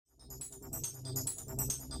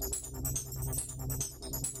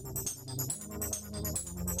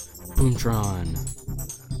Boomtron.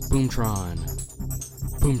 Boomtron.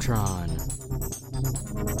 Boomtron.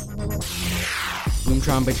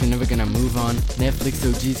 Boomtron, but you're never gonna move on. Netflix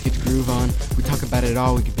OGs get the groove on. We talk about it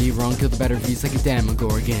all, we could be wrong. Kill the better views like a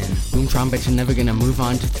Demogorgon. Boomtron, but you're never gonna move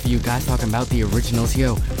on. Just a few guys talking about the originals.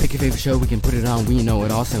 Yo, pick your favorite show, we can put it on. We know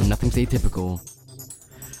it also, nothing's atypical.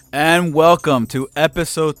 And welcome to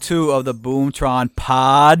episode 2 of the Boomtron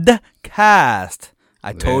podcast.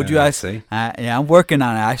 I told you I'm working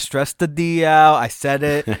on it. I stressed the D out. I said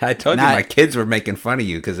it. I told you my kids were making fun of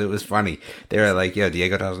you because it was funny. They were like, yo,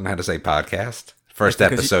 Diego doesn't know how to say podcast. First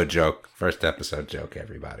episode joke,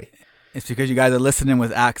 everybody. It's because you guys are listening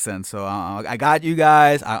with accents. So I got you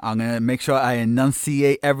guys. I'm going to make sure I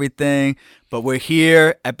enunciate everything. But we're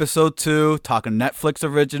here, episode 2, talking Netflix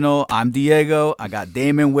original. I'm Diego. I got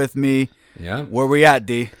Damon with me. Yeah. Where we at,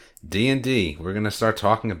 D? D&D. We're going to start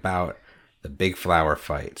talking about the Big Flower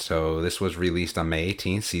Fight. So this was released on May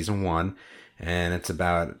 18th, season 1. And it's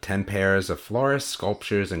about 10 pairs of florists,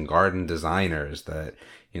 sculptors, and garden designers that,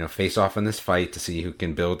 face off in this fight to see who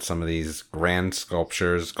can build some of these grand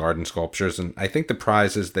sculptures, garden sculptures. And I think the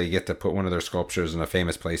prize is they get to put one of their sculptures in a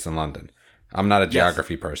famous place in London. I'm not a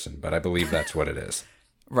geography person, but I believe that's what it is.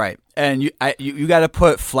 Right. And you got to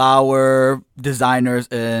put flower designers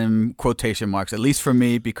in quotation marks, at least for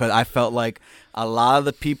me, because I felt like a lot of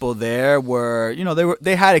the people there were,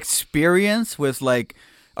 they had experience with like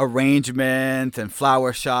arrangement and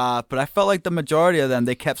flower shop, but I felt like the majority of them,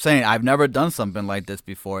 they kept saying, I've never done something like this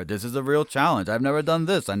before. This is a real challenge. I've never done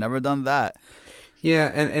this. I've never done that.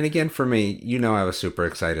 Yeah, and again, for me, I was super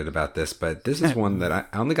excited about this, but this is one that I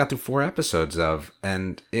only got through 4 episodes of,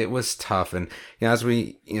 and it was tough. And as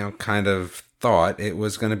we, kind of thought, it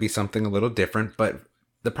was going to be something a little different, but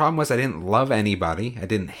the problem was I didn't love anybody. I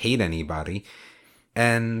didn't hate anybody,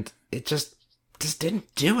 and it just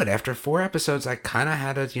didn't do it. After 4 episodes, I kind of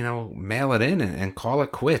had to, mail it in and call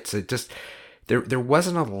it quits. It just, there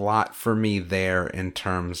wasn't a lot for me there in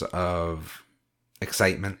terms of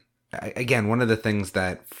excitement. Again, one of the things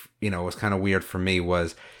that, was kind of weird for me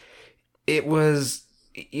was it was,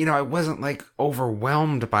 I wasn't like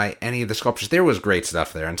overwhelmed by any of the sculptures. There was great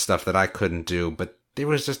stuff there and stuff that I couldn't do, but there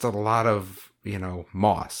was just a lot of,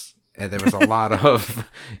 moss. And there was a lot of,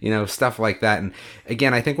 stuff like that. And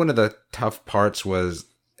again, I think one of the tough parts was,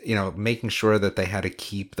 making sure that they had to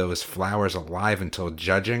keep those flowers alive until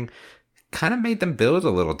judging. Kind of made them build a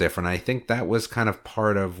little different. I think that was kind of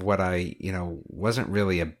part of what I, wasn't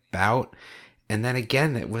really about. And then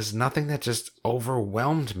again, it was nothing that just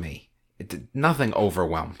overwhelmed me. Nothing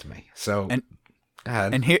overwhelmed me. So, go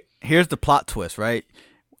ahead. And here's the plot twist, right?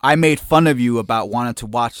 I made fun of you about wanting to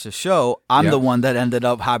watch the show. I'm the one that ended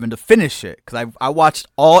up having to finish it because I watched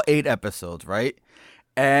all 8 episodes, right?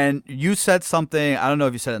 And you said something, I don't know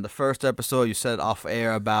if you said it in the first episode, you said off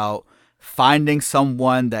air about finding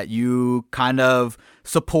someone that you kind of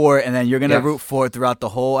support and then you're going to root for throughout the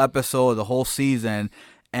whole episode, the whole season.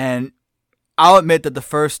 And I'll admit that the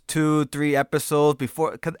first 2-3 episodes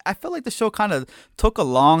before, because I feel like the show kind of took a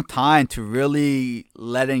long time to really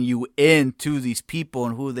letting you into these people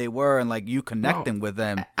and who they were and like you connecting with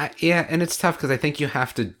them. And it's tough because I think you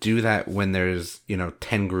have to do that when there's,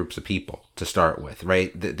 10 groups of people to start with,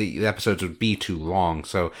 right? The episodes would be too long.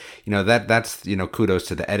 So, that's, kudos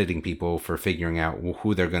to the editing people for figuring out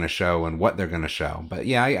who they're going to show and what they're going to show. But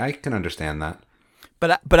yeah, I can understand that.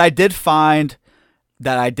 But I did find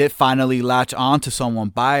that I did finally latch on to someone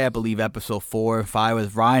by, I believe, episode 4 and 5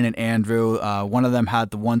 with Ryan and Andrew. One of them had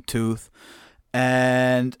the one tooth.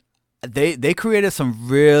 And they created some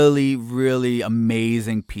really, really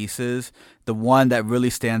amazing pieces. The one that really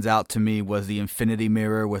stands out to me was the infinity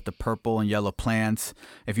mirror with the purple and yellow plants.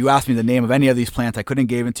 If you asked me the name of any of these plants, I couldn't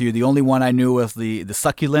give it to you. The only one I knew was the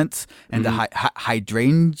succulents and the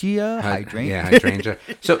hydrangea. Hydrangea.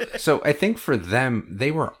 So I think for them, they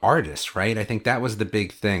were artists, right? I think that was the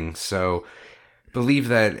big thing. So believe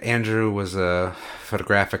that Andrew was a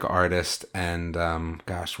photographic artist, and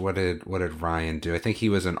what did Ryan do? I think he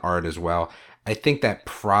was an art as well. I think that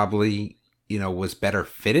probably was better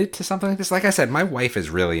fitted to something like this. Like I said, my wife is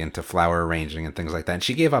really into flower arranging and things like that, and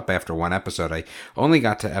she gave up after 1 episode. I only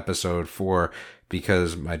got to episode 4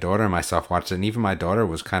 because my daughter and myself watched it, and even my daughter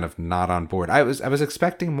was kind of not on board. I was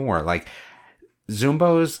expecting more, like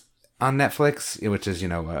Zumbo's on Netflix, which is,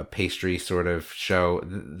 a pastry sort of show.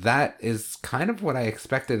 That is kind of what I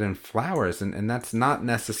expected in flowers, and that's not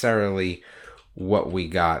necessarily what we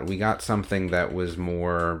got. We got something that was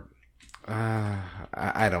more,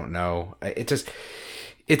 I don't know. It just,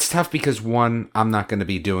 It's tough because, one, I'm not going to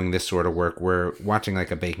be doing this sort of work. We're watching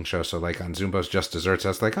like a baking show. So like on Zumbo's Just Desserts, I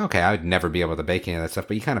was like, okay, I'd never be able to bake any of that stuff.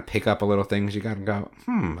 But you kind of pick up a little things. You got to go,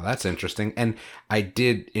 that's interesting. And I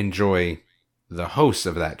did enjoy the host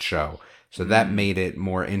of that show. So that made it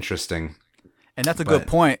more interesting. And that's a good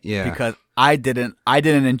point, because I didn't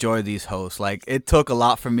enjoy these hosts. Like, it took a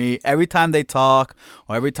lot for me. Every time they talk,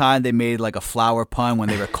 or every time they made like a flower pun when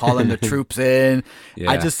they were calling the troops in,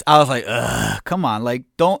 I was like, ugh, come on, like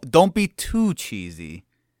don't be too cheesy.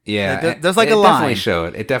 Yeah, like, there's like a line.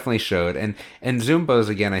 It definitely showed. And Zumbo's,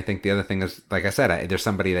 again, I think the other thing is, like I said, there's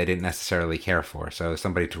somebody that I didn't necessarily care for, so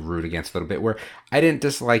somebody to root against a little bit. Where I didn't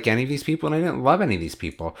dislike any of these people, and I didn't love any of these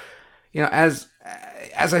people. You know, as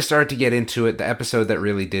I started to get into it, the episode that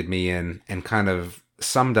really did me in and kind of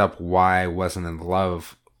summed up why I wasn't in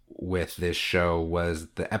love with this show was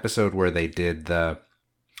the episode where they did the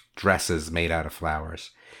dresses made out of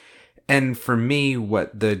flowers. And for me,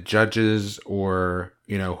 what the judges or,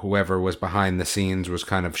 you know, whoever was behind the scenes was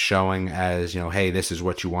kind of showing as, you know, hey, this is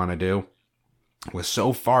what you want to do, was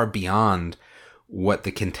so far beyond what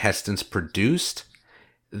the contestants produced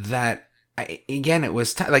that, again, it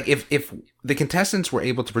was like if the contestants were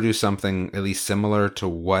able to produce something at least similar to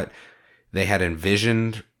what they had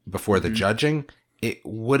envisioned before the judging, it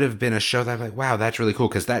would have been a show that I'm like, wow, that's really cool,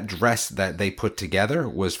 because that dress that they put together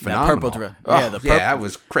was phenomenal. That purple dress. Yeah, that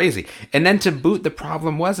was crazy. And then to boot, the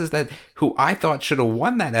problem was that who I thought should have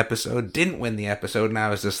won that episode didn't win the episode, and I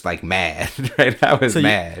was just like mad, right? I was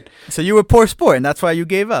mad. So you were poor sport, and that's why you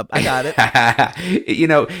gave up. I got it. You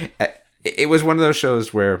know, it was one of those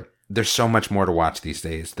shows where there's so much more to watch these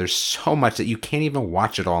days. There's so much that you can't even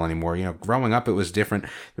watch it all anymore. You know, growing up, it was different.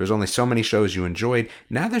 There was only so many shows you enjoyed.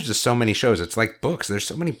 Now there's just so many shows. It's like books. There's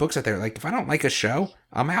so many books out there. Like, if I don't like a show,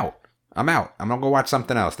 I'm out. I'm going to go watch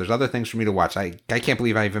something else. There's other things for me to watch. I can't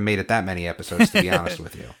believe I even made it that many episodes, to be honest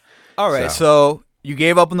with you. All right, so you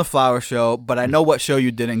gave up on the flower show, but I know what show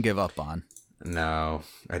you didn't give up on. No,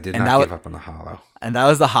 I did not give up on the Hollow. And that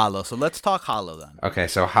was the Hollow. So let's talk Hollow then. Okay,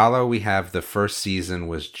 so Hollow, we have the first season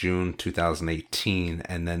was June 2018,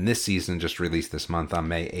 and then this season just released this month on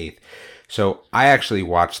May 8th. So I actually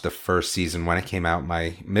watched the first season when it came out.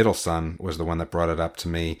 My middle son was the one that brought it up to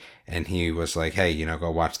me, and he was like, hey, you know,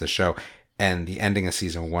 go watch the show. And the ending of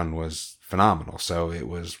season 1 was phenomenal. So it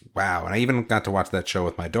was wow. And I even got to watch that show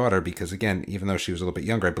with my daughter because, again, even though she was a little bit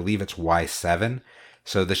younger, I believe it's Y7.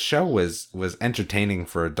 So the show was entertaining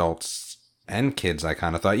for adults and kids, I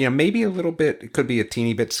kind of thought. You know, maybe a little bit, it could be a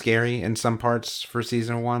teeny bit scary in some parts for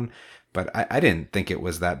season 1, but I didn't think it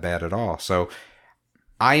was that bad at all. So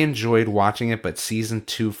I enjoyed watching it, but season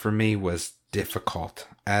 2 for me was difficult.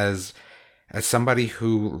 As somebody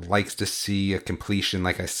who likes to see a completion,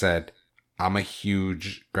 like I said, I'm a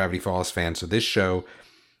huge Gravity Falls fan, so this show,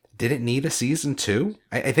 did it need a season 2?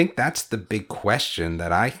 I think that's the big question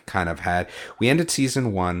that I kind of had. We ended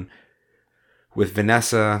season 1 with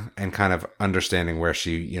Vanessa and kind of understanding where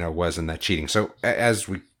she, you know, was in that cheating. So as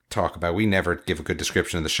we talk about, we never give a good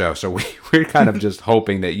description of the show. So we're kind of just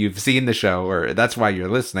hoping that you've seen the show, or that's why you're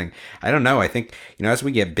listening. I don't know. I think, you know, as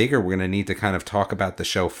we get bigger, we're going to need to kind of talk about the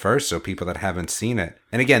show first, so people that haven't seen it.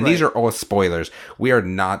 And again, These are all spoilers. We are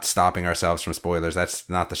not stopping ourselves from spoilers. That's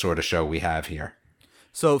not the sort of show we have here.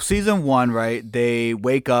 So season 1, right, they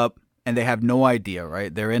wake up and they have no idea,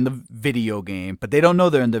 right? They're in the video game, but they don't know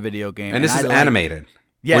they're in the video game. And this is animated.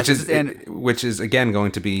 Yes, which is, again,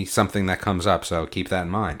 going to be something that comes up, so keep that in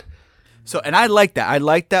mind. So, and I like that. I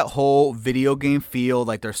like that whole video game feel,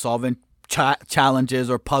 like they're solving challenges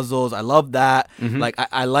or puzzles. I love that. Mm-hmm. Like,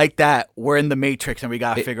 I like that we're in the Matrix and we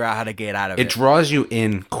got to figure out how to get out of it. It draws you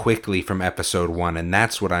in quickly from episode 1, and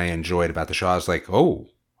that's what I enjoyed about the show. I was like, oh,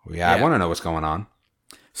 yeah. I want to know what's going on.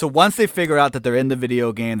 So once they figure out that they're in the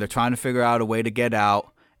video game, they're trying to figure out a way to get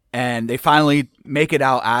out, and they finally make it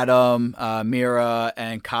out. Adam, Mira,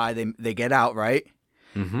 and Kai, they get out, right?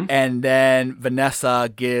 Mm-hmm. And then Vanessa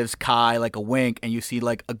gives Kai like a wink, and you see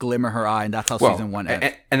like a glimmer in her eye, and that's how season 1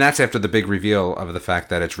 ends. And that's after the big reveal of the fact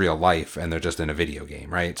that it's real life, and they're just in a video game,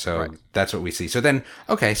 right? So That's what we see. So then,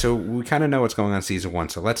 okay, so we kind of know what's going on in season 1.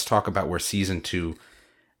 So let's talk about where season 2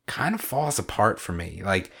 kind of falls apart for me.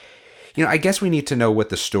 Like, you know, I guess we need to know what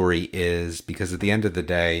the story is, because at the end of the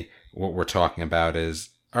day, what we're talking about is,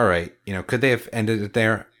 all right, you know, could they have ended it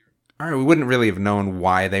there? All right, we wouldn't really have known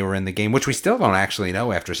why they were in the game, which we still don't actually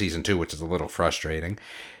know after season 2, which is a little frustrating.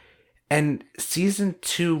 And season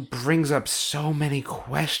 2 brings up so many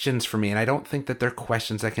questions for me, and I don't think that they're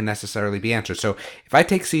questions that can necessarily be answered. So if I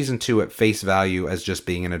take season 2 at face value as just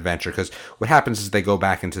being an adventure, because what happens is they go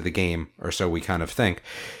back into the game, or so we kind of think,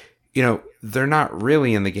 you know, they're not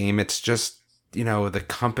really in the game. It's just the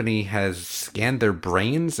company has scanned their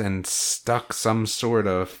brains and stuck some sort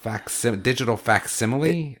of digital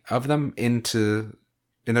facsimile of them and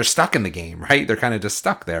they're stuck in the game, right? They're kind of just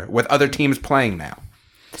stuck there with other teams playing now.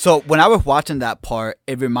 So when I was watching that part,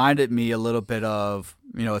 it reminded me a little bit of,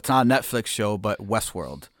 it's not a Netflix show, but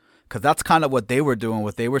Westworld. Because that's kind of what they were doing.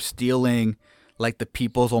 They were stealing like the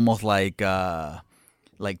people's almost like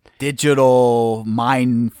digital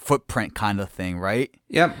mind footprint kind of thing, right?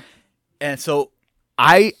 Yep. And so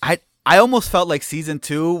I almost felt like season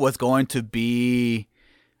 2 was going to be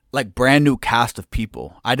like brand new cast of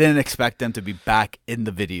people. I didn't expect them to be back in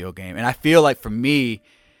the video game. And I feel like for me,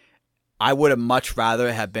 I would have much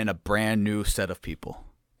rather have been a brand new set of people,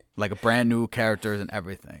 like a brand new characters and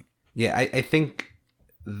everything. Yeah, I think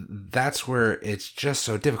that's where it's just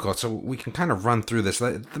so difficult. So we can kind of run through this.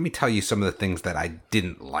 Let me tell you some of the things that I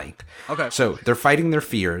didn't like. Okay. So they're fighting their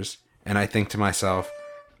fears, and I think to myself,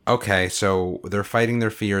 okay, so they're fighting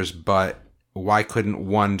their fears, but why couldn't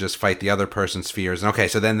one just fight the other person's fears? And okay,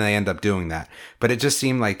 so then they end up doing that. But it just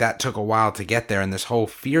seemed like that took a while to get there, and this whole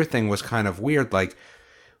fear thing was kind of weird, like,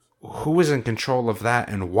 who is in control of that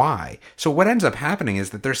and why? So what ends up happening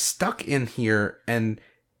is that they're stuck in here, and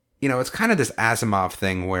it's kind of this Asimov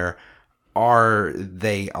thing where, are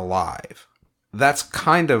they alive? That's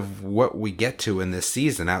kind of what we get to in this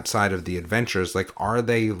season outside of the adventures. Like, are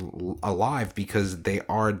they alive because they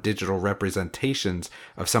are digital representations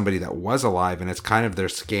of somebody that was alive, and it's kind of their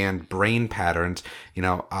scanned brain patterns,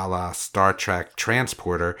 a la Star Trek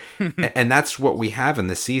Transporter. And that's what we have in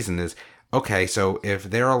this season is, okay, so if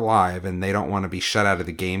they're alive and they don't want to be shut out of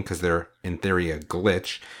the game because they're, in theory, a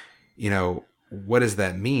glitch, what does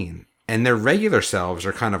that mean? And their regular selves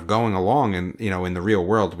are kind of going along and, in the real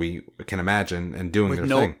world, we can imagine, and doing their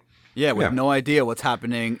thing. Yeah, with no idea what's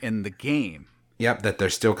happening in the game. Yep, that they're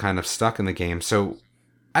still kind of stuck in the game. So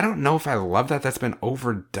I don't know if I love that. That's been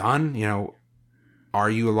overdone. Are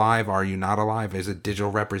you alive? Are you not alive? Is a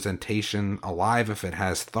digital representation alive if it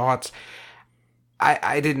has thoughts?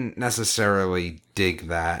 I didn't necessarily dig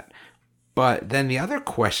that. But then the other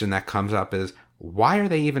question that comes up is, why are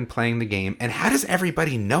they even playing the game? And how does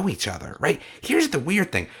everybody know each other, right? Here's the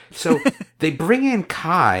weird thing. So they bring in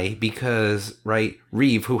Kai because, right,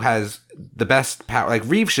 Reeve, who has the best power, like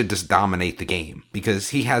Reeve should just dominate the game because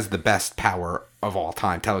he has the best power of all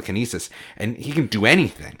time, telekinesis, and he can do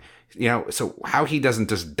anything, so how he doesn't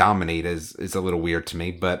just dominate is a little weird to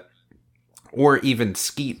me, but or even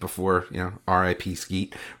Skeet before, R.I.P.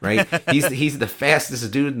 Skeet, right? He's the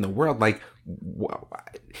fastest dude in the world. Like,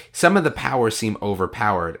 some of the powers seem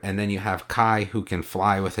overpowered, and then you have Kai who can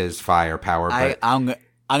fly with his fire power. But I'm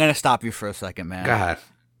gonna stop you for a second, man. Go ahead.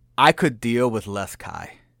 I could deal with less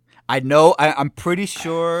Kai. I know. I'm pretty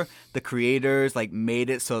sure the creators made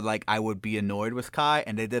it so I would be annoyed with Kai,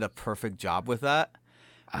 and they did a perfect job with that.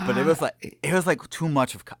 But it was like too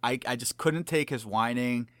much of Kai. I just couldn't take his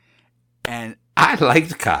whining. And I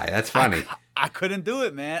liked Kai. That's funny. I couldn't do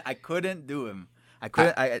it, man. I couldn't do him. I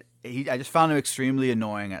couldn't. I just found him extremely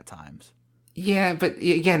annoying at times. Yeah, but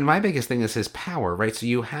again, my biggest thing is his power, right? So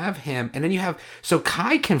you have him, and then so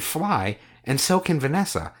Kai can fly, and so can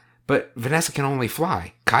Vanessa. But Vanessa can only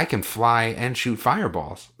fly. Kai can fly and shoot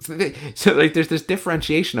fireballs. So there's this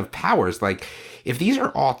differentiation of powers. Like, if these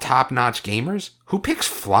are all top-notch gamers, who picks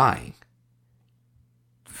flying?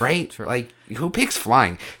 Right? Sure. Like, who picks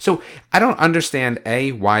flying? So I don't understand,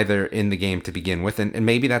 A, why they're in the game to begin with, and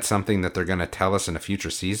maybe that's something that they're going to tell us in a future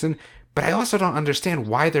season, but I also don't understand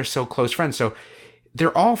why they're so close friends. So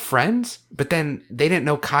they're all friends, but then they didn't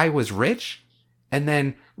know Kai was rich, and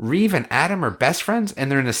then Reeve and Adam are best friends, and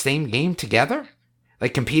they're in the same game together?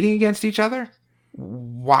 Like, competing against each other?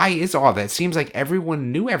 Why is all that? It seems like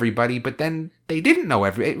everyone knew everybody, but then they didn't know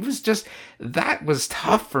it was just, that was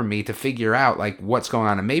tough for me to figure out, what's going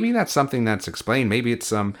on. And maybe that's something that's explained. Maybe it's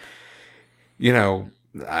some,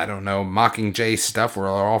 I don't know, Mockingjay stuff where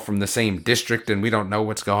we're all from the same district and we don't know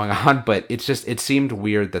what's going on. But it seemed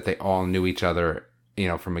weird that they all knew each other,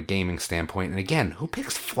 from a gaming standpoint. And again, who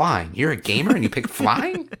picks flying? You're a gamer and you pick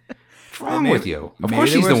flying? What's wrong with you? Of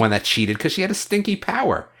course she's the one that cheated because she had a stinky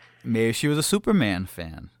power. Maybe she was a Superman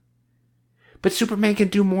fan. But Superman can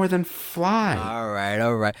do more than fly. All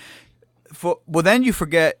right. Well, then you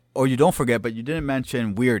forget, or you don't forget, but you didn't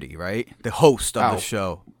mention Weirdy, right? The host of the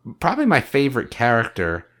show. Probably my favorite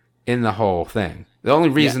character in the whole thing. The only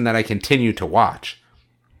reason that I continue to watch.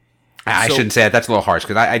 I shouldn't say that. That's a little harsh,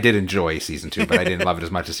 because I did enjoy season 2, but I didn't love it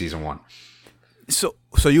as much as season 1. So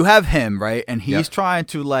you have him, right? And he's trying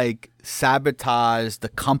to sabotage the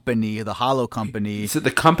company, the Hollow Company. So the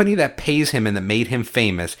company that pays him and that made him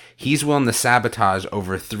famous, he's willing to sabotage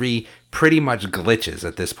over 3 pretty much glitches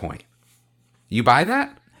at this point. You buy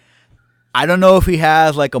that? I don't know if he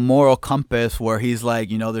has like a moral compass where he's like,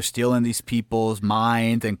 they're stealing these people's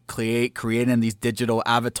minds and creating these digital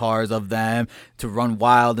avatars of them to run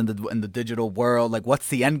wild in the digital world. Like, what's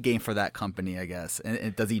the end game for that company, I guess?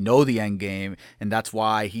 And does he know the end game? And that's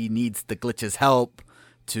why he needs the Glitch's help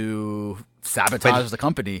to sabotage the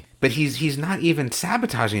company. But he's not even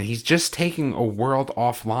sabotaging it. He's just taking a world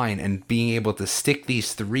offline and being able to stick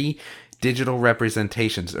these 3 digital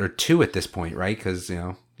representations, or 2 at this point, right? Because,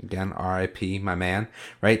 again, R.I.P. my man,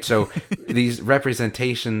 right? So these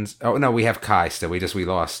representations. Oh no, we have Kai still. We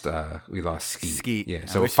lost Skeet. Yeah.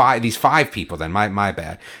 So these 5 people. Then my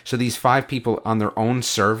bad. So these 5 people on their own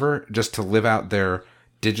server just to live out their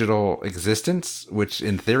digital existence, which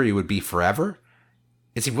in theory would be forever.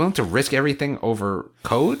 Is he willing to risk everything over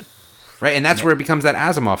code? Right, and that's where it becomes that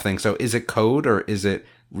Asimov thing. So is it code or is it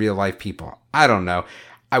real life people? I don't know.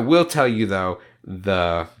 I will tell you though,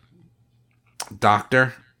 the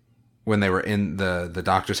doctor, when they were in the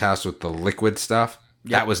doctor's house with the liquid stuff,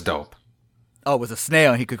 that was dope. Oh, it was a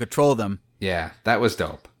snail and he could control them. Yeah, that was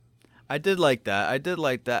dope. I did like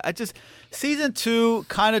that. Season 2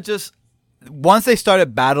 kind of just, once they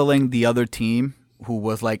started battling the other team who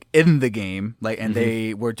was like in the game, like, and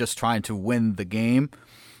they were just trying to win the game.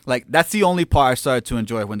 Like, that's the only part I started to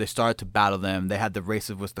enjoy, when they started to battle them. They had the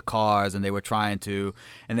races with the cars, and they were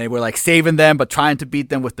like saving them, but trying to beat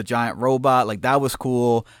them with the giant robot. Like, that was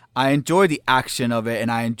cool. I enjoyed the action of it,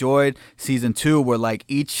 and I enjoyed season 2 where like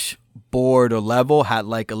each board or level had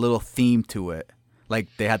like a little theme to it. Like,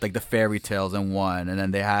 they had like the fairy tales in one, and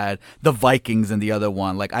then they had the Vikings in the other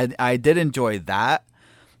one. Like, I did enjoy that.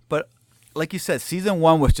 But like you said, season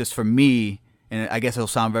 1 was just, for me, and I guess it'll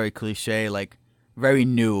sound very cliche, like, very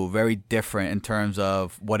new, very different in terms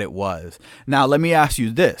of what it was. Now, let me ask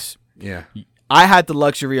you this. Yeah. I had the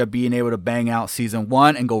luxury of being able to bang out season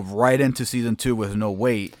 1 and go right into season 2 with no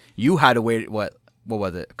wait. You had to wait, what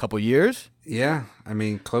was it, a couple years? Yeah, I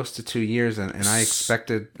mean, close to 2 years, and I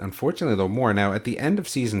expected, unfortunately, a little more. Now, at the end of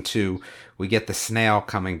season 2, we get the snail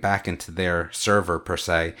coming back into their server, per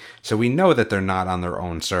se, so we know that they're not on their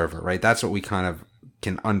own server, right? That's what we kind of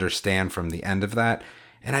can understand from the end of that,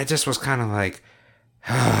 and I just was kind of like,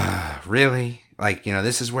 really? Like,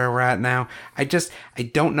 this is where we're at now? I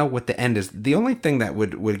don't know what the end is. The only thing that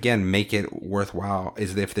would again make it worthwhile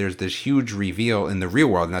is if there's this huge reveal in the real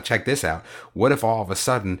world. Now check this out. What if all of a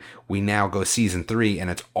sudden we now go season 3 and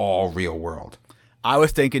it's all real world? I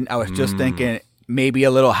was just thinking maybe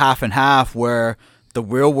a little half and half, where the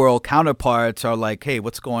real world counterparts are like, hey,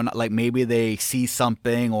 what's going on? Like, maybe they see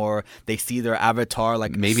something, or they see their avatar.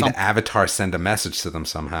 Like, maybe the avatar send a message to them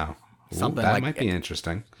somehow. Something that like, might be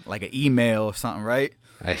interesting, like an email or something, right?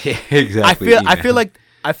 Exactly.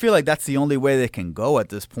 I feel like that's the only way they can go at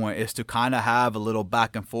this point, is to kind of have a little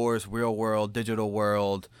back and forth, real world, digital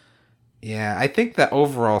world. Yeah, I think the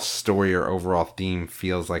overall story or overall theme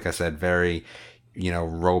feels, like I said, very,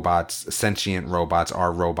 robots, sentient robots.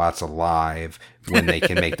 Are robots alive when they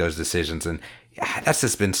can make those decisions? And that's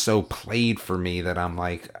just been so played for me that I'm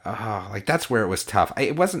like, oh, like that's where it was tough.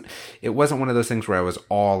 It wasn't one of those things where I was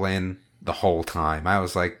all in the whole time. I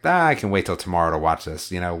was like, I can wait till tomorrow to watch this.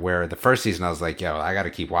 Where the first season I was like, yo, I got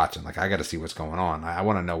to keep watching. Like, I got to see what's going on. I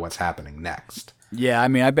want to know what's happening next. Yeah, I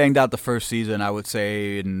mean, I banged out the first season, I would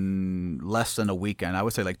say, in less than a weekend. I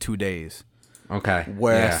would say like 2 days. Okay.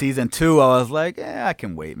 Where season 2, I was like, I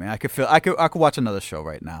can wait, man. I could watch another show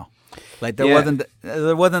right now. Like, there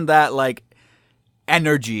wasn't that like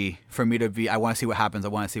energy for me to be, I want to see what happens,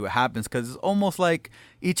 because it's almost like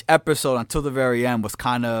each episode until the very end was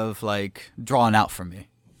kind of like drawn out for me.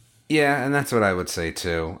 Yeah, and that's what I would say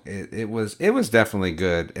too. It was definitely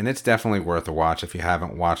good, and it's definitely worth a watch if you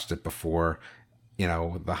haven't watched it before.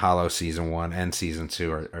 The Hollow season 1 and season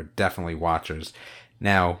 2 are definitely watchers.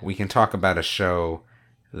 Now, we can talk about a show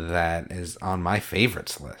that is on my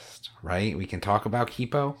favorites list, right? We can talk about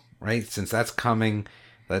Kipo, right? Since that's coming.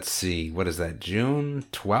 Let's see, what is that, June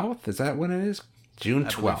 12th? Is that when it is? June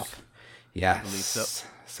 12th. Yes.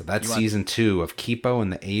 So that's season 2 of Kipo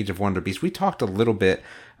and the Age of Wonder Beast. We talked a little bit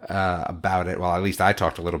about it. Well, at least I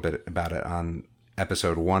talked a little bit about it on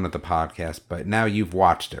episode 1 of the podcast, but now you've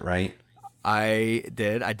watched it, right? I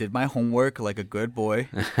did. I did my homework like a good boy.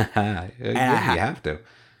 You have to.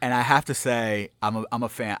 And I have to say, I'm a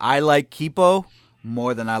fan. I like Kipo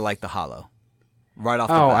more than I like the Hollow. Right off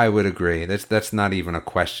the bat. I would agree. That's not even a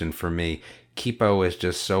question for me. Kipo is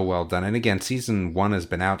just so well done. And again, season 1 has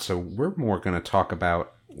been out, so we're more going to talk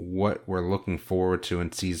about what we're looking forward to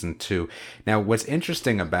in season 2. Now, what's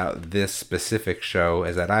interesting about this specific show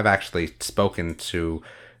is that I've actually spoken to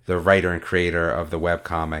the writer and creator of the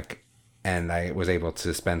webcomic, and I was able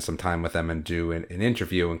to spend some time with them and do an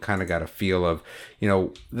interview and kind of got a feel of,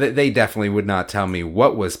 they definitely would not tell me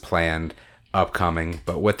what was planned upcoming,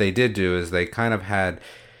 but what they did do is they kind of had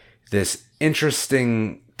this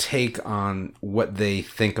interesting take on what they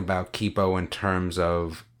think about Kipo in terms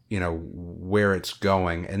of, where it's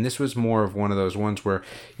going. And this was more of one of those ones where,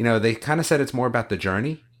 they kind of said it's more about the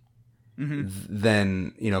journey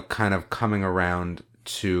than, kind of coming around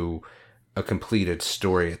to a completed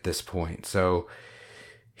story at this point. So,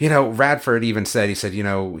 Radford even said,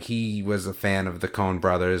 he was a fan of the Coen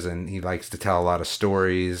brothers and he likes to tell a lot of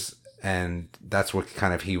stories. And that's what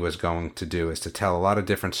kind of he was going to do, is to tell a lot of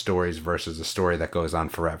different stories versus a story that goes on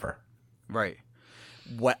forever. Right.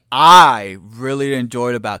 What I really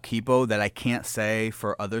enjoyed about Kipo that I can't say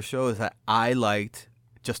for other shows is that I liked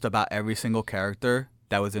just about every single character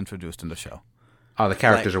that was introduced in the show. Oh, the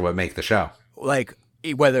characters are what make the show. Like,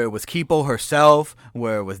 whether it was Kipo herself,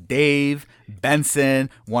 where it was Dave, Benson,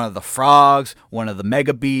 one of the frogs, one of the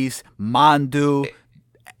Mega Beasts, Mandu,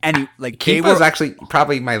 and Kipo's actually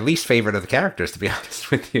probably my least favorite of the characters, to be honest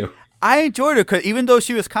with you. I enjoyed her because even though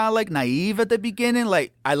she was kind of like naive at the beginning,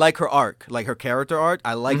 like I like her arc, like her character arc.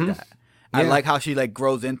 I like that. Yeah. I like how she like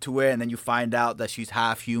grows into it, and then you find out that she's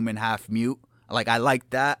half human, half mute. Like I like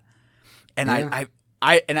that, and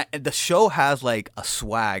the show has like a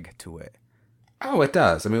swag to it. Oh, it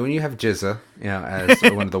does. I mean, when you have Jizza, as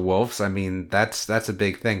one of the wolves, I mean, that's a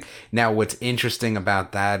big thing. Now, what's interesting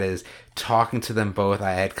about that is talking to them both,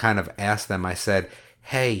 I had kind of asked them, I said,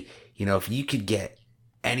 hey, if you could get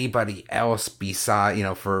anybody else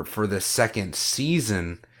beside, for the second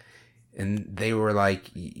season, and they were like,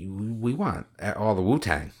 we want all the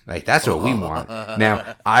Wu-Tang. Like, that's what we want.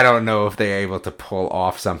 Now, I don't know if they're able to pull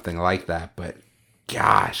off something like that, but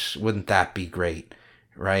gosh, wouldn't that be great,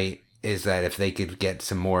 right? Is that if they could get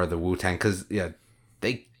some more of the Wu-Tang, because the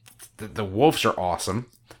wolves are awesome.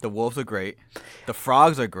 The wolves are great. The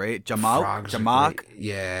frogs are great. Jamak.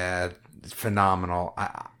 Yeah, phenomenal.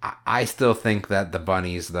 I still think that the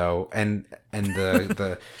bunnies though, and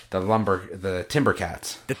the timber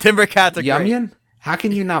cats. The timber cats are Yum great. Yum? How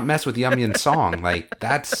can you not mess with Yum Yum's song? Like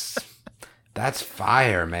that's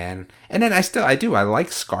fire, man. And then I like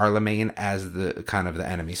Scarlemagne as the kind of the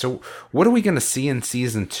enemy. So what are we going to see in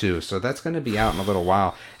season 2? So that's going to be out in a little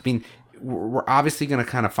while. I mean, we're obviously going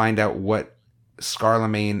to kind of find out what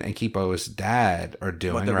Scarlemagne and Kipo's dad are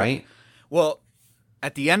doing, right? Well,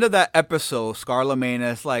 at the end of that episode, Scarlemagne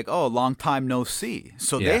is like, oh, long time no see.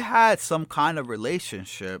 So they had some kind of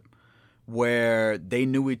relationship where they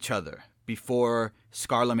knew each other before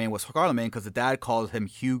Scarlemagne was Scarlemagne, because the dad calls him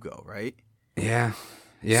Hugo, right? Yeah.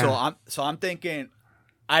 So I'm thinking,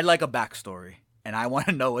 I'd like a backstory, and I want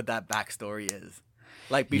to know what that backstory is.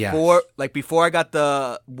 Like before I got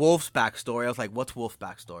the Wolf's backstory, I was like, what's Wolf's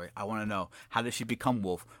backstory? I want to know, how did she become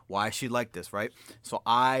Wolf? Why is she like this, right? So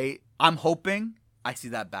I'm hoping I see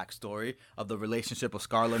that backstory of the relationship of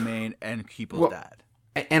Scarlemagne and Kipo's dad.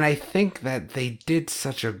 And I think that they did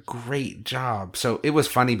such a great job. So it was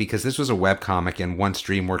funny because this was a webcomic, and once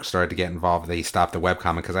DreamWorks started to get involved, they stopped the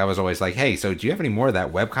webcomic, because I was always like, hey, so do you have any more of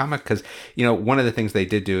that webcomic? Because, one of the things they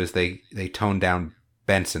did do is they toned down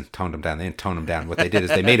Benson. Toned him down. They didn't tone him down. What they did is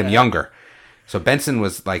they made him younger. So Benson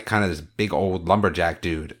was like kind of this big old lumberjack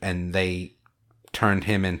dude, and they turned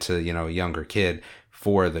him into, a younger kid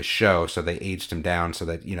for the show. So they aged him down so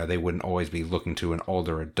that, they wouldn't always be looking to an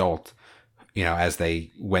older adult, as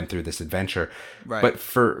they went through this adventure. Right. But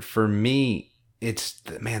for me,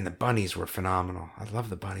 the bunnies were phenomenal. I love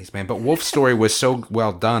the bunnies, man. But Wolf's story was so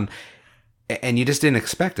well done, and you just didn't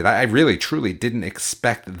expect it. I really, truly didn't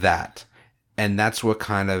expect that. And that's what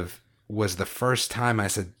kind of was the first time I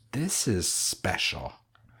said, this is special.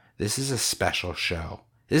 This is a special show.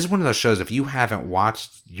 This is one of those shows, if you haven't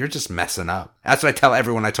watched, you're just messing up. That's what I tell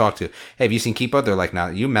everyone I talk to. Hey, have you seen Kipo? They're like, no,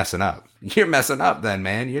 you're messing up. You're messing up then,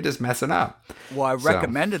 man. You're just messing up. Well, I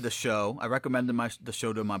recommended the show. I recommended the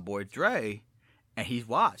show to my boy Dre, and he's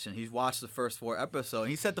watched the first 4 episodes.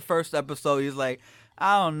 He said the first episode, he's like,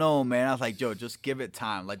 I don't know, man. I was like, Joe, just give it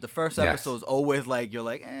time. Like, the first episode is always like, you're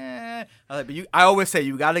like, eh. But I always say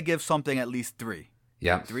you got to give something at least 3.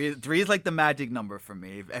 Yeah. 3 is like the magic number for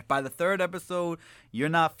me. If by the 3rd episode you're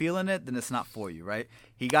not feeling it, then it's not for you, right?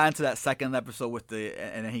 He got into that 2nd episode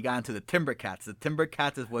and then he got into the Timber Cats. The Timber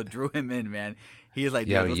Cats is what drew him in, man. He's like,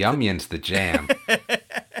 yo, Yum Yum's the jam.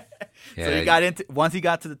 So once he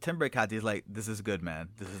got to the Timber Cats, he's like, this is good, man.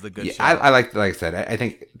 This is a good show. like I said, I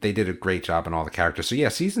think they did a great job in all the characters. So yeah,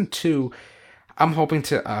 season 2, I'm hoping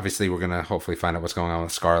to, obviously we're going to hopefully find out what's going on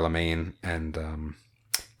with Scarlemagne and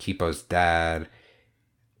Kipo's dad.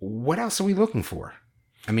 What else are we looking for?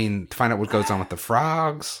 I mean, to find out what goes on with the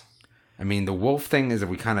frogs. I mean, the wolf thing, are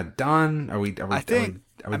we kind of done? Are we done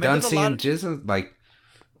seeing Jizz? Like,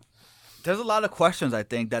 there's a lot of questions I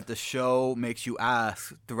think that the show makes you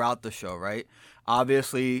ask throughout the show, right?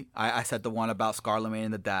 Obviously, I said the one about Scarlett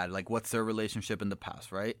and the dad, like what's their relationship in the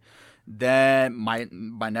past, right? Then my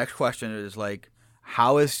next question is like,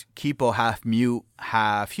 how is Kipo half mute,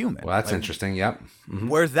 half human? Well, that's like, interesting. Yep. Mm-hmm.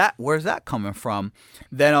 Where's that coming from?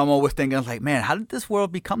 Then I'm always thinking like, man, how did this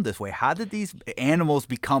world become this way? How did these animals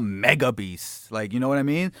become mega beasts? Like, you know what I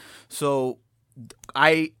mean? So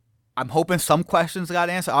I'm hoping some questions got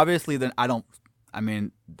answered. Obviously, then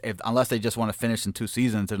unless they just want to finish in 2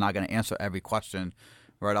 seasons, they're not going to answer every question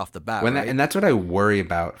right off the bat. Right? And that's what I worry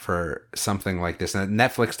about for something like this. And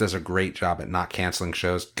Netflix does a great job at not canceling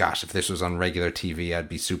shows. Gosh, if this was on regular TV, I'd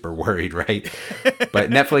be super worried, right?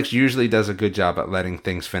 But Netflix usually does a good job at letting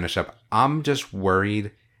things finish up. I'm just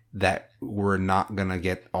worried that we're not going to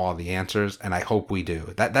get all the answers, and I hope we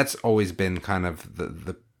do. That's always been kind of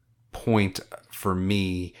the point for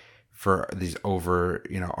me for these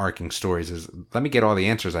arcing stories is let me get all the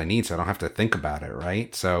answers I need so I don't have to think about it,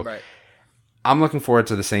 right? So right. I'm looking forward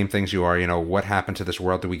to the same things you are. What happened to this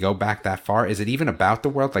world? Do we go back that far? Is it even about the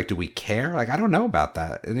world? Like, do we care? Like, I don't know about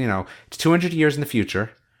that. It's 200 years in the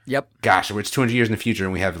future. Yep. Gosh, it's 200 years in the future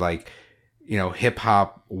and we have like, hip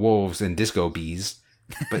hop wolves and disco bees.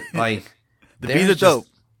 But like, the bees are dope.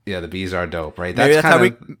 Yeah, the bees are dope, right? Maybe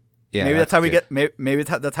that's how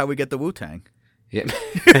we get the Wu-Tang. Yeah,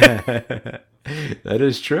 that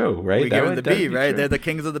is true, right? We give them the bee, right? True. They're the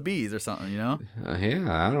kings of the bees or something, Yeah,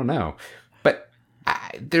 I don't know. But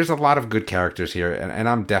there's a lot of good characters here, and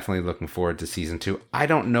I'm definitely looking forward to season 2. I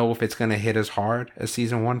don't know if it's going to hit as hard as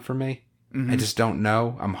season 1 for me. Mm-hmm. I just don't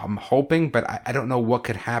know. I'm hoping, but I don't know what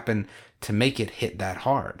could happen to make it hit that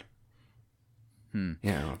hard.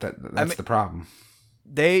 That's the problem.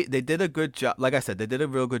 They did a good job. Like I said, they did a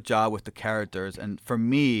real good job with the characters, and for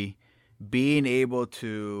me, being able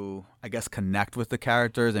to, I guess, connect with the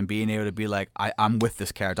characters and being able to be like, I'm with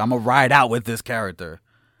this character. I'm going to ride out with this character.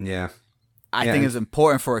 Yeah. I think it's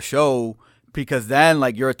important for a show because then,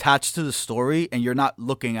 like, you're attached to the story and you're not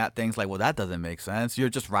looking at things like, well, that doesn't make sense. You're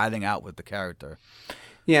just riding out with the character.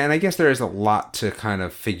 Yeah, and I guess there is a lot to kind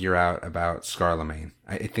of figure out about Scarlett.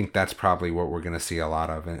 I think that's probably what we're going to see a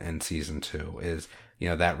lot of in season 2 is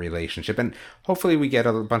that relationship. And hopefully we get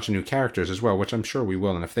a bunch of new characters as well, which I'm sure we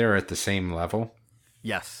will. And if they're at the same level,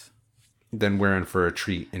 yes, then we're in for a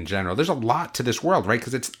treat in general. There's a lot to this world, right?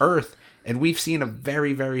 Because it's Earth, and we've seen a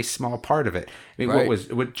very, very small part of it. I mean,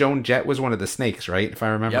 right. what Joan Jett was one of the snakes, right? If I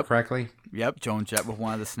remember correctly. Yep, Joan Jett was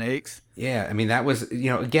one of the snakes. Yeah, I mean, that was,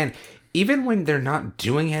 again, even when they're not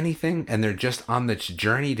doing anything and they're just on this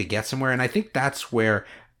journey to get somewhere. And I think that's where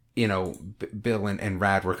Bill and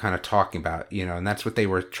Rad were kind of talking about, and that's what they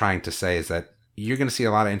were trying to say is that you're going to see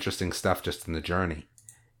a lot of interesting stuff just in the journey.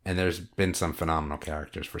 And there's been some phenomenal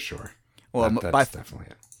characters for sure. Well, that's definitely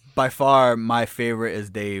it. By far, my favorite is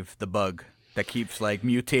Dave, the bug that keeps like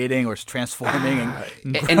mutating or transforming.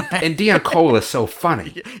 And Dion Cole is so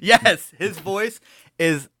funny. Yes, his voice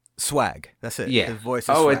is swag. That's it. Yeah. His voice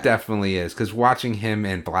is swag. It definitely is. Because watching him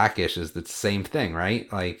in Blackish is the same thing,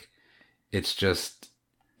 right? Like, it's just...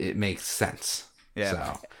 it makes sense. Yeah.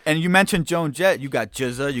 So. And you mentioned Joan Jett. You got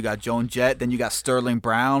Jizza, you got Joan Jett, then you got Sterling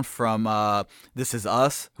Brown from This Is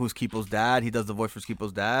Us, who's Kipo's dad. He does the voice for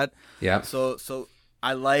Kipo's dad. Yeah. So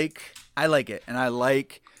I like it, and I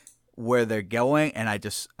like where they're going, and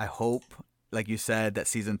I hope, like you said, that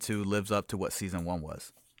season 2 lives up to what season 1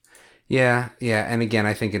 was. Yeah. And again,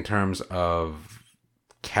 I think in terms of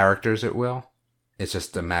characters, it will. It's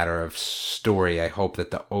just a matter of story. I hope that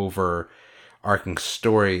the overarching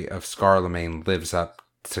story of Scarlett lives up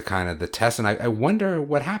to kind of the test. And I wonder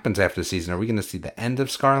what happens after the season. Are we going to see the end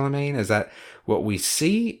of Scarlett? Is that what we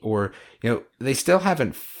see? Or, they still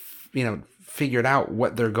haven't, figured out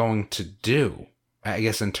what they're going to do, I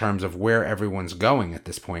guess, in terms of where everyone's going at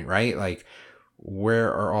this point, right? Like,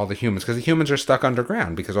 where are all the humans? Because the humans are stuck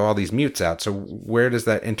underground because of all these mutes out. So where does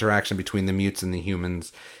that interaction between the mutes and the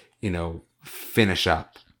humans, finish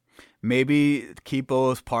up? Maybe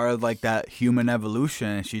Kipo is part of like that human evolution,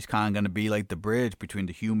 and she's kind of going to be like the bridge between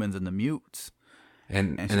the humans and the mutes.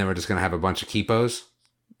 And then we're just going to have a bunch of Kipos?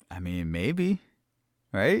 I mean, maybe.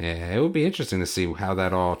 Right? Yeah, it would be interesting to see how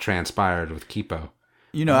that all transpired with Kipo.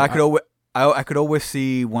 I could always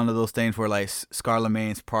see one of those things where like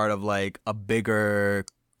Scarlett's part of like a bigger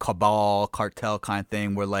cabal cartel kind of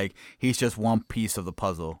thing where like he's just one piece of the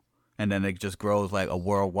puzzle, and then it just grows like a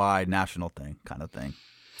worldwide national thing kind of thing.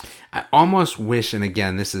 I almost wish, and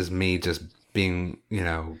again, this is me just being,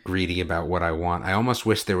 greedy about what I want. I almost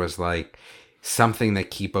wish there was like, something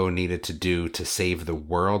that Kipo needed to do to save the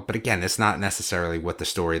world. But again, it's not necessarily what the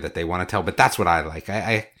story that they want to tell, but that's what I like.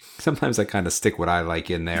 I sometimes I kind of stick what I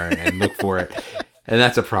like in there and look for it. And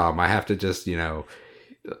that's a problem. I have to just,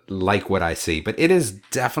 like what I see. But it is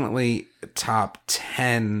definitely top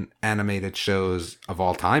 10 animated shows of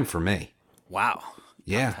all time for me. Wow.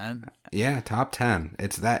 Yeah. Top 10? Yeah, top 10.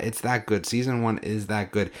 It's that good. Season 1 is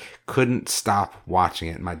that good. Couldn't stop watching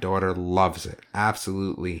it. My daughter loves it.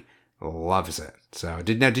 Absolutely loves it. So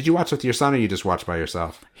did you watch with your son, or you just watch by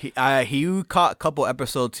yourself? He caught a couple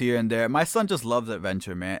episodes here and there. My son just loves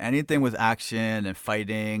adventure, man. Anything with action and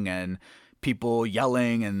fighting and people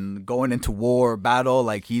yelling and going into war, battle,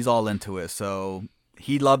 like he's all into it. So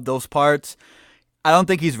he loved those parts. I don't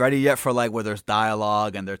think he's ready yet for like where there's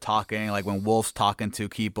dialogue and they're talking, like when Wolf's talking to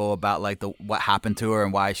Kipo about like what happened to her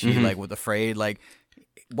and why she like was afraid. Like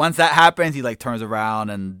once that happens, he like turns around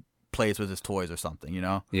and plays with his toys or something,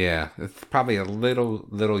 Yeah, it's probably a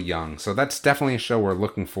little young. So that's definitely a show we're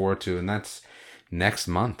looking forward to, and that's next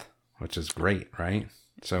month, which is great, right?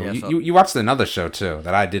 So, yeah, you watched another show too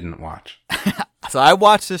that I didn't watch. So I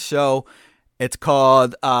watched this show. It's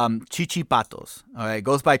called Chichipatos. All right, it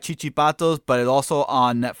goes by Chichipatos, but it's also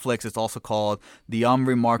on Netflix. It's also called The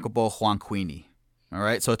Unremarkable Juan Queenie. All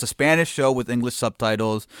right, so it's a Spanish show with English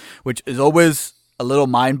subtitles, which is always a little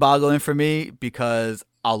mind-boggling for me because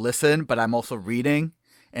I'll listen, but I'm also reading,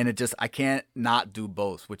 and I can't not do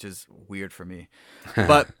both, which is weird for me.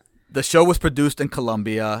 But the show was produced in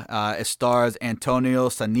Colombia. It stars Antonio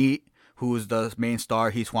Sanit, who's the main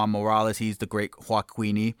star. He's Juan Morales. He's the great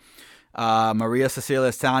Joaquini. Maria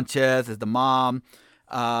Cecilia Sanchez is the mom.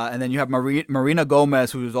 And then you have Marina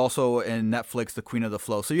Gomez, who's also in Netflix, The Queen of the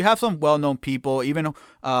Flow. So you have some well-known people. Even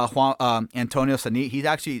Antonio Sanit, he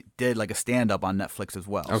actually did like a stand-up on Netflix as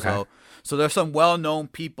well. Okay. So there's some well-known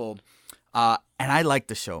people. And I like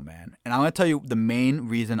the show, man. And I'm going to tell you the main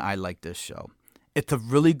reason I like this show. It's a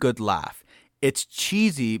really good laugh. It's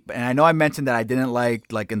cheesy, and I know I mentioned that I didn't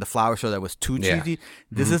like in the Flower Show that was too cheesy.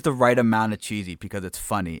 This is the right amount of cheesy because it's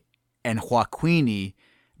funny. And Joaquini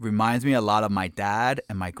reminds me a lot of my dad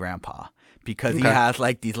and my grandpa because he has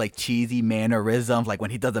like these like cheesy mannerisms. Like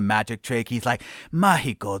when he does a magic trick, he's like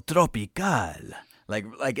Mágico Tropical.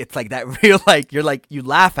 Like it's like that real like you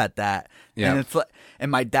laugh at that. Yeah. And it's like, and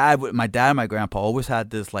my dad and my grandpa always had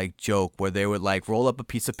this like joke where they would like roll up a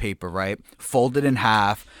piece of paper, right? Fold it in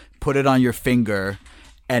half, put it on your finger,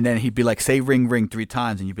 and then he'd be like, say ring, ring 3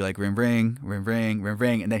 times. And you'd be like, ring, ring, ring, ring, ring,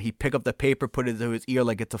 ring. And then he'd pick up the paper, put it to his ear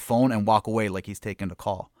like it's a phone, and walk away like he's taking a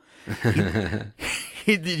call.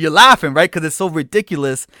 You're laughing, right? Because it's so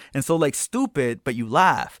ridiculous and so like stupid, but you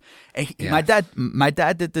laugh. And my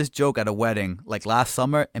dad did this joke at a wedding like last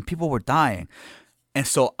summer, and people were dying. And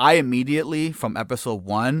so I immediately, from episode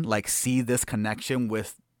 1, like see this connection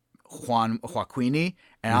with Joaquini,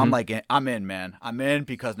 and I'm like, I'm in, man. I'm in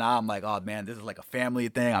because now I'm like, oh man, this is like a family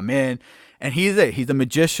thing. I'm in. And he's a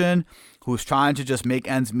magician who's trying to just make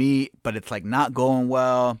ends meet, but it's like not going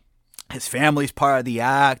well. His family's part of the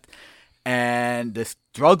act, and this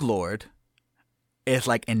drug lord is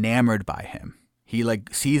like enamored by him. He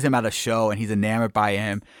like sees him at a show and he's enamored by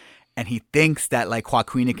him, and he thinks that like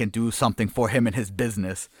Joaquini can do something for him in his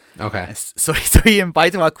business. Okay. And so he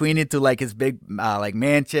invites Joaquini to like his big like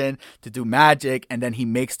mansion to do magic, and then he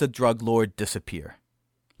makes the drug lord disappear,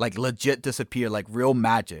 like legit disappear, like real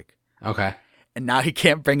magic. Okay. And now he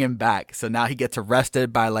can't bring him back. So now he gets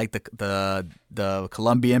arrested by like the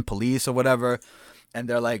Colombian police or whatever. And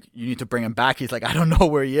they're like, you need to bring him back. He's like, I don't know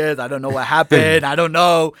where he is. I don't know what happened. I don't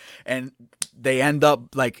know. And they end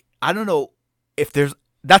up like, I don't know if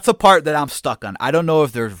that's the part that I'm stuck on. I don't know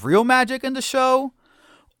if there's real magic in the show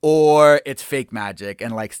or it's fake magic.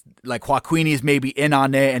 And like Joaquini's maybe in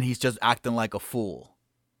on it and he's just acting like a fool.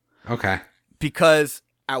 Okay. Because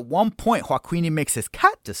at one point, Joaquini makes his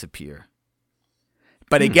cat disappear.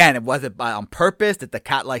 But again, it wasn't on purpose. Did the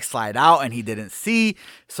cat like slide out and he didn't see?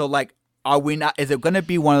 So like, is it going to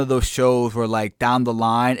be one of those shows where like down the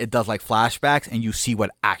line, it does like flashbacks and you see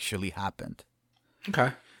what actually happened?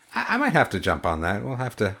 Okay. I might have to jump on that. We'll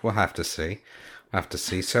have to see. We'll have to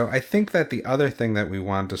see. So I think that the other thing that we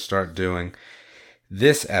wanted to start doing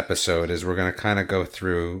this episode is we're going to kind of go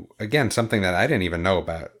through, again, something that I didn't even know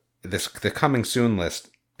about, the coming soon list.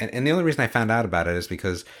 And the only reason I found out about it is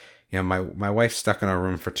because, you know, my wife's stuck in her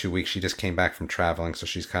room for 2 weeks. She just came back from traveling, so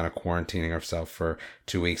she's kind of quarantining herself for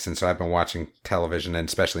 2 weeks. And so I've been watching television and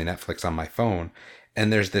especially Netflix on my phone.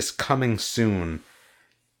 And there's this coming soon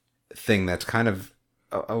thing that's kind of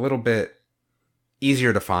a little bit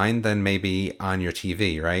easier to find than maybe on your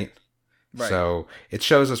TV, right? Right. So it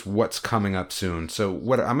shows us what's coming up soon. So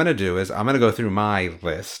what I'm going to do is I'm going to go through my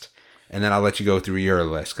list and then I'll let you go through your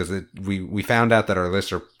list, because we found out that our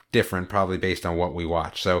lists are different, probably based on what we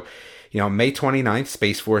watch. So, May 29th,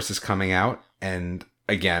 Space Force is coming out, and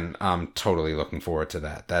again, I'm totally looking forward to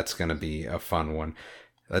that. That's going to be a fun one.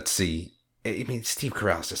 Let's see. I mean, Steve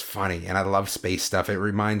Carell is just funny, and I love space stuff. It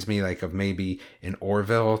reminds me like of maybe an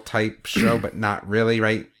Orville type show, but not really,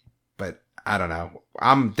 right? But I don't know.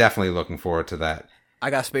 I'm definitely looking forward to that. I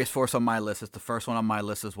got Space Force on my list. It's the first one on my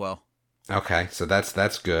list as well. Okay, so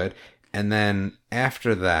that's good. And then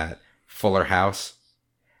after that, Fuller House.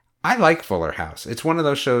 I like Fuller House. It's one of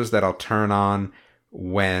those shows that I'll turn on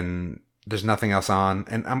when there's nothing else on,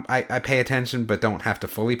 and I pay attention, but don't have to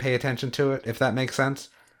fully pay attention to it, if that makes sense.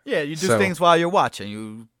 Yeah, you do things while you're watching.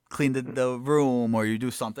 You clean the room, or you do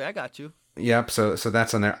something. I got you. Yep, so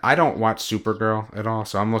that's on there. I don't watch Supergirl at all,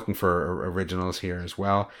 so I'm looking for originals here as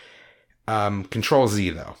well. Control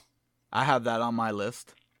Z, though. I have that on my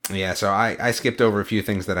list. Yeah, so I skipped over a few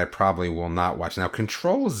things that I probably will not watch. Now,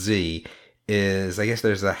 Control Z is, I guess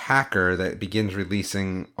there's a hacker that begins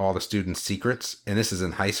releasing all the students' secrets, and this is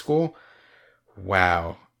in high school.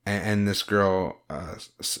 Wow. And this girl,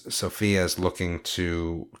 Sophia, is looking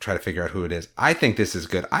to try to figure out who it is. I think this is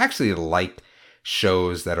good. I actually like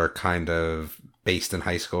shows that are kind of based in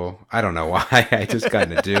high school. I don't know why. I just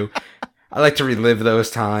kind of do. I like to relive those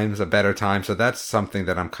times, a better time. So that's something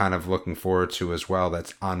that I'm kind of looking forward to as well.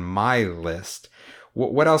 That's on my list.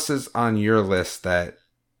 What else is on your list that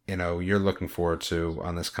you're looking forward to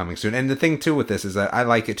on this coming soon? And the thing too with this is that I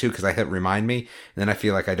like it too, because I hit remind me, and then I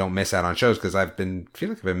feel like I don't miss out on shows, because I've been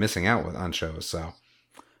missing out on shows.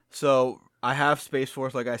 So I have Space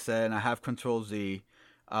Force, like I said, and I have Control Z.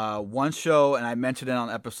 One show, and I mentioned it on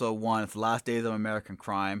episode 1. It's Last Days of American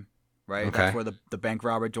Crime. Right, okay. That's where the bank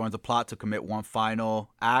robber joins a plot to commit one final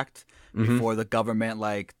act before the government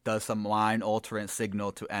does some line-altering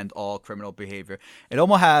signal to end all criminal behavior. It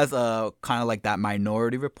almost has kind of like that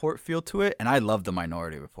Minority Report feel to it, and I love the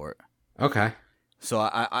Minority Report. Okay. So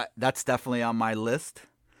I that's definitely on my list.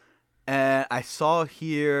 And I saw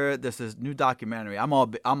here this is new documentary. I'm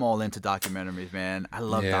all into documentaries, man. I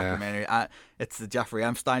love documentary. It's the Jeffrey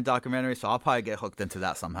Epstein documentary, so I'll probably get hooked into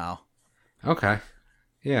that somehow. Okay.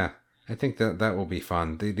 Yeah. I think that will be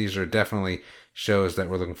fun. These are definitely shows that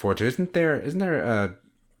we're looking forward to. Isn't there a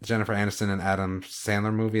Jennifer Aniston and Adam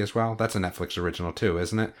Sandler movie as well? That's a Netflix original too,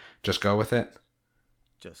 isn't it? Just Go With It?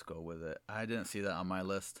 Just Go With It. I didn't see that on my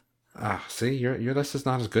list. See, your list is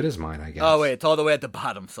not as good as mine, I guess. Oh, wait, it's all the way at the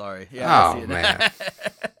bottom. Sorry. Yeah, oh, man.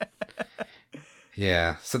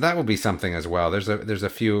 Yeah, so that will be something as well. There's a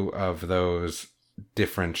few of those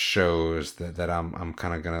different shows that I'm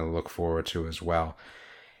kind of going to look forward to as well.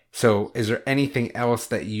 So is there anything else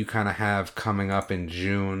that you kind of have coming up in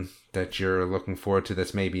June that you're looking forward to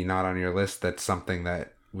that's maybe not on your list, that's something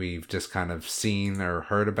that we've just kind of seen or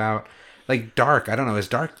heard about? Like Dark, I don't know, is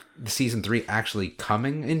Dark season 3 actually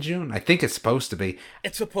coming in June? I think it's supposed to be.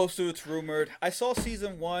 It's supposed to, it's rumored. I saw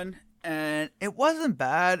season 1 and it wasn't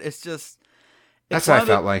bad. It's just... That's what I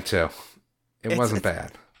felt like too. It wasn't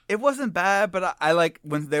bad. It wasn't bad, but I like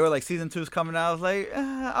when they were like season 2's coming out. I was like,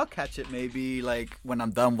 I'll catch it maybe like when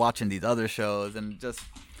I'm done watching these other shows, and just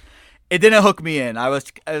it didn't hook me in.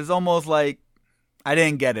 It was almost like I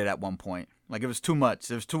didn't get it at one point. Like it was too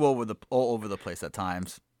much. It was too all over the place at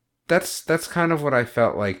times. That's kind of what I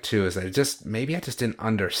felt like too. Is that maybe I just didn't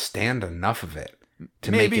understand enough of it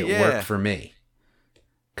to make it work for me.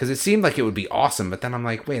 Because it seemed like it would be awesome, but then I'm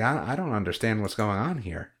like, wait, I don't understand what's going on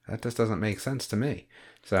here. That just doesn't make sense to me.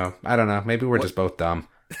 So, I don't know. Maybe we're just both dumb.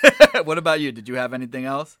 What about you? Did you have anything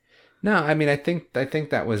else? No, I mean, I think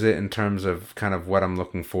that was it in terms of kind of what I'm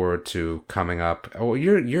looking forward to coming up. Oh, are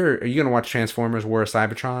you going to watch Transformers War of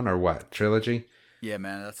Cybertron or what? Trilogy? Yeah,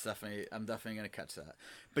 man, I'm definitely going to catch that.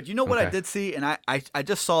 But you know what I did see? And I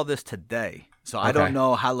just saw this today. So I don't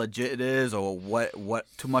know how legit it is or what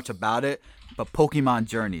too much about it. But Pokemon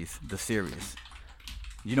Journeys, the series.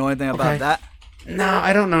 You know anything about that? No,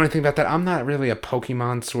 I don't know anything about that. I'm not really a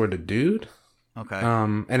Pokemon sort of dude. Okay.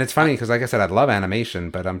 And it's funny because, like I said, I love animation,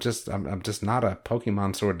 but I'm just not a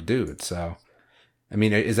Pokemon sort of dude. So, I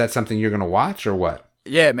mean, is that something you're gonna watch or what?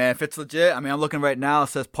 Yeah, man. If it's legit, I mean, I'm looking right now. It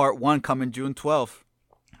says Part 1 coming June 12th.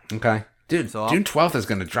 Okay, dude. So June 12th is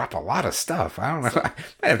gonna drop a lot of stuff. I don't know. I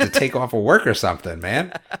might have to take off of work or something,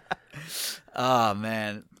 man. Oh,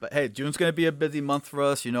 man. But hey, June's going to be a busy month for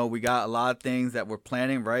us. You know, we got a lot of things that we're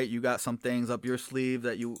planning, right? You got some things up your sleeve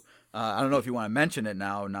that you, I don't know if you want to mention it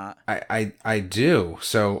now or not. I do.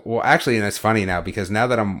 So, well, actually, and it's funny now because now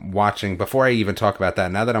that I'm watching, before I even talk about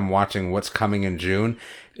that, now that I'm watching what's coming in June,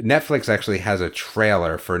 Netflix actually has a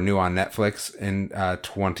trailer for new on Netflix in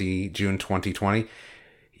June 2020.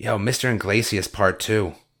 Yo, Mr. Iglesias Part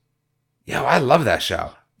 2. Yo, I love that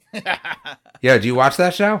show. Yo, do you watch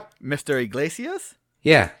that show? Mr. Iglesias?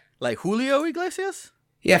 Yeah. Like Julio Iglesias?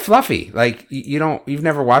 Yeah, Fluffy. Like you've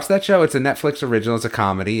never watched that show? It's a Netflix original. It's a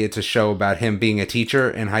comedy. It's a show about him being a teacher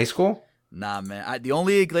in high school. Nah, man. The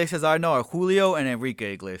only Iglesias I know are Julio and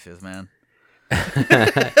Enrique Iglesias, man.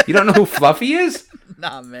 You don't know who Fluffy is?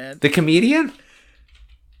 Nah, man. The comedian?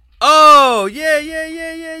 Oh,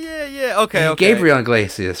 yeah. Okay. Gabriel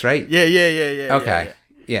Iglesias, right? Yeah. Okay.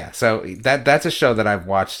 Yeah. So that's a show that I've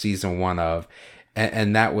watched season 1 of,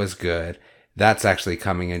 and that was good. That's actually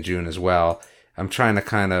coming in June as well. I'm trying to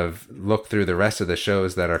kind of look through the rest of the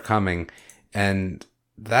shows that are coming, and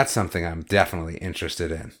that's something I'm definitely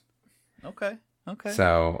interested in. Okay.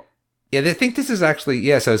 So, yeah, they think this is actually,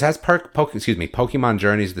 so it has Pokemon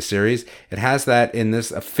Journeys, the series. It has that in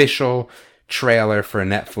this official trailer for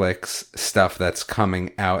Netflix stuff that's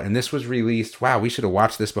coming out. And this was released, wow, we should have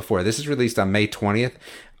watched this before. This is released on May 20th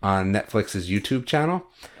on Netflix's YouTube channel.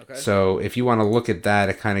 Okay. So if you want to look at that,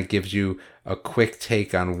 it kind of gives you a quick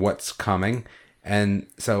take on what's coming. And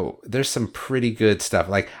so there's some pretty good stuff.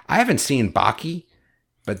 Like, I haven't seen Baki,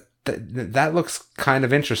 but that looks kind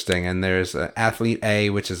of interesting. And there's Athlete A,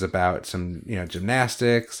 which is about some,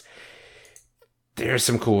 gymnastics. There's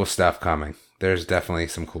some cool stuff coming. There's definitely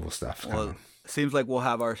some cool stuff coming. Well, seems like we'll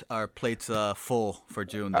have our plates full for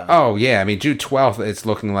June. Then. Oh, yeah. I mean, June 12th, it's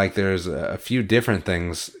looking like there's a few different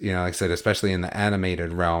things, like I said, especially in the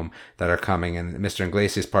animated realm that are coming. And Mr.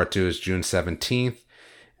 Iglesias Part 2 is June 17th.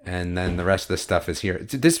 And then the rest of the stuff is here.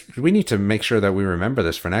 We need to make sure that we remember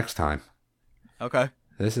this for next time. Okay.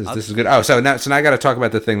 This is good. Oh, so now I got to talk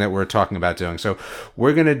about the thing that we're talking about doing. So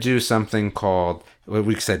we're going to do something called, what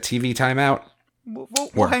we said, TV Timeout.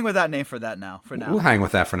 We'll hang with that name for now. We'll hang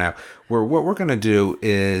with that for now. What we're going to do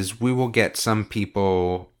is we will get some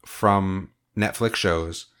people from Netflix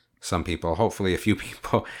shows, hopefully a few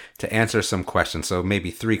people, to answer some questions. So maybe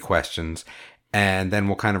 3 questions. And then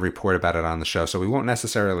we'll kind of report about it on the show. So we won't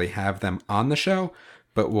necessarily have them on the show,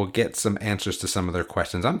 but we'll get some answers to some of their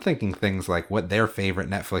questions. I'm thinking things like what their favorite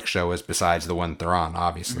Netflix show is besides the one they're on,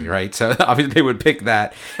 obviously, right? So obviously they would pick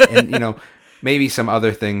that. And, maybe some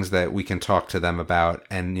other things that we can talk to them about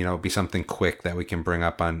and, be something quick that we can bring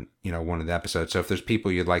up on, one of the episodes. So if there's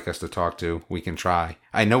people you'd like us to talk to, we can try.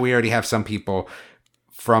 I know we already have some people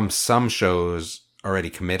from some shows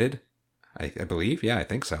already committed, I believe. Yeah, I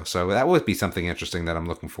think so. So that would be something interesting that I'm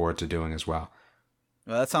looking forward to doing as well.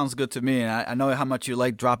 Well, that sounds good to me. And I know how much you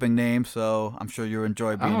like dropping names, so I'm sure you'll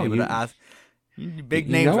enjoy being able to ask. Big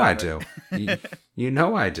names. I do. You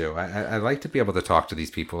know I do. I like to be able to talk to these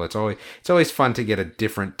people. It's always fun to get a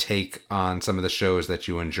different take on some of the shows that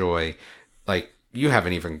you enjoy. Like, you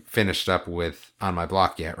haven't even finished up with On My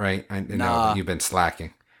Block yet, right? I know that you've been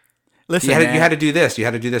slacking. Listen, you had to do this. You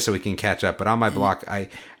had to do this so we can catch up. But On My Block, I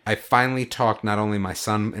finally talked not only my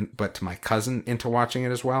son but to my cousin into watching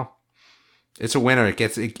it as well. It's a winner. It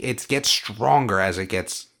gets stronger as it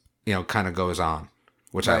gets kind of goes on,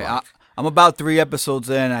 which I like. I'm about 3 episodes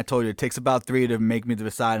in. I told you it takes about 3 to make me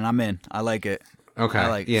decide, and I'm in. I like it. Okay. I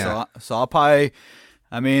like it. So I'll probably,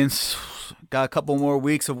 got a couple more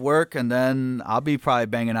weeks of work, and then I'll be probably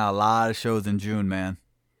banging out a lot of shows in June, man.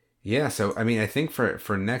 Yeah. So I think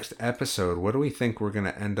for next episode, what do we think we're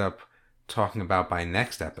gonna end up talking about by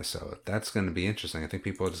next episode? That's going to be interesting. I think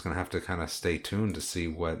people are just going to have to kind of stay tuned to see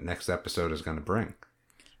what next episode is going to bring.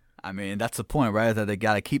 That's the point, right? That they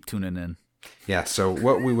got to keep tuning in. Yeah, so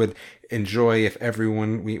what we would enjoy if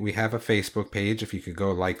everyone, we have a Facebook page, if you could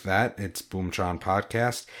go like that, it's Boomtron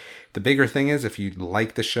Podcast. The bigger thing is, if you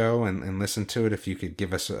like the show and listen to it, if you could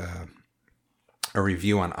give us a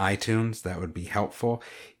review on iTunes, that would be helpful.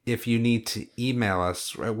 If you need to email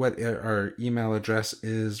us, what our email address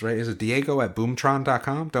is, right? Is it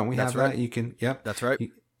Diego@boomtron.com? Don't we have that? You can, yep. That's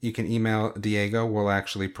right. You can email Diego. We'll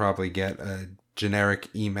actually probably get a generic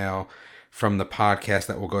email from the podcast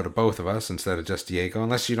that will go to both of us instead of just Diego.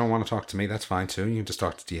 Unless you don't want to talk to me, that's fine too. You can just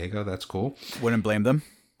talk to Diego. That's cool. Wouldn't blame them.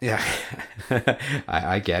 Yeah,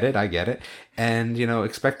 I get it. And,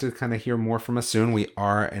 expect to kind of hear more from us soon. We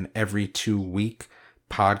are an every 2-week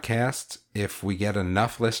podcast. If we get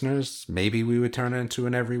enough listeners, maybe we would turn it into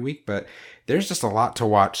an every week, but there's just a lot to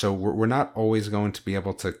watch. So we're not always going to be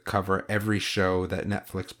able to cover every show that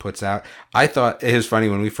Netflix puts out. I thought it was funny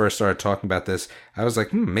when we first started talking about this. I was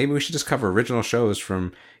like, maybe we should just cover original shows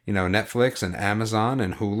from, Netflix and Amazon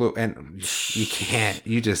and Hulu. And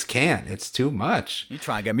you just can't. It's too much. You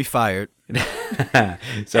try and get me fired.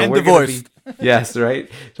 So and divorced. Yes, right.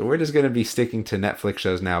 So we're just going to be sticking to Netflix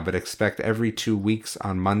shows now, but expect every 2 weeks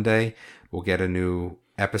on Monday, we'll get a new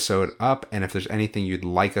episode up, and if there's anything you'd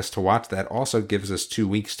like us to watch, that also gives us 2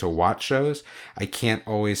 weeks to watch shows. I can't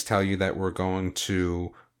always tell you that we're going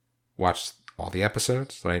to watch all the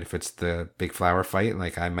episodes, right? If it's the big flower fight,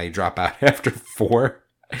 like I may drop out after 4,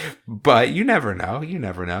 but you never know.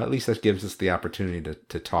 At least that gives us the opportunity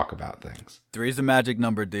to talk about things. 3 is the magic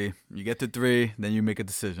number, D. You get to 3, then you make a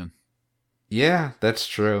decision. Yeah, that's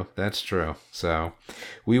true. So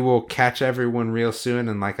we will catch everyone real soon.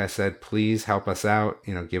 And like I said, please help us out.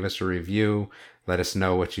 Give us a review. Let us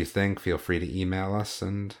know what you think. Feel free to email us,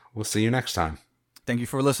 and we'll see you next time. Thank you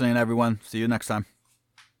for listening, everyone. See you next time.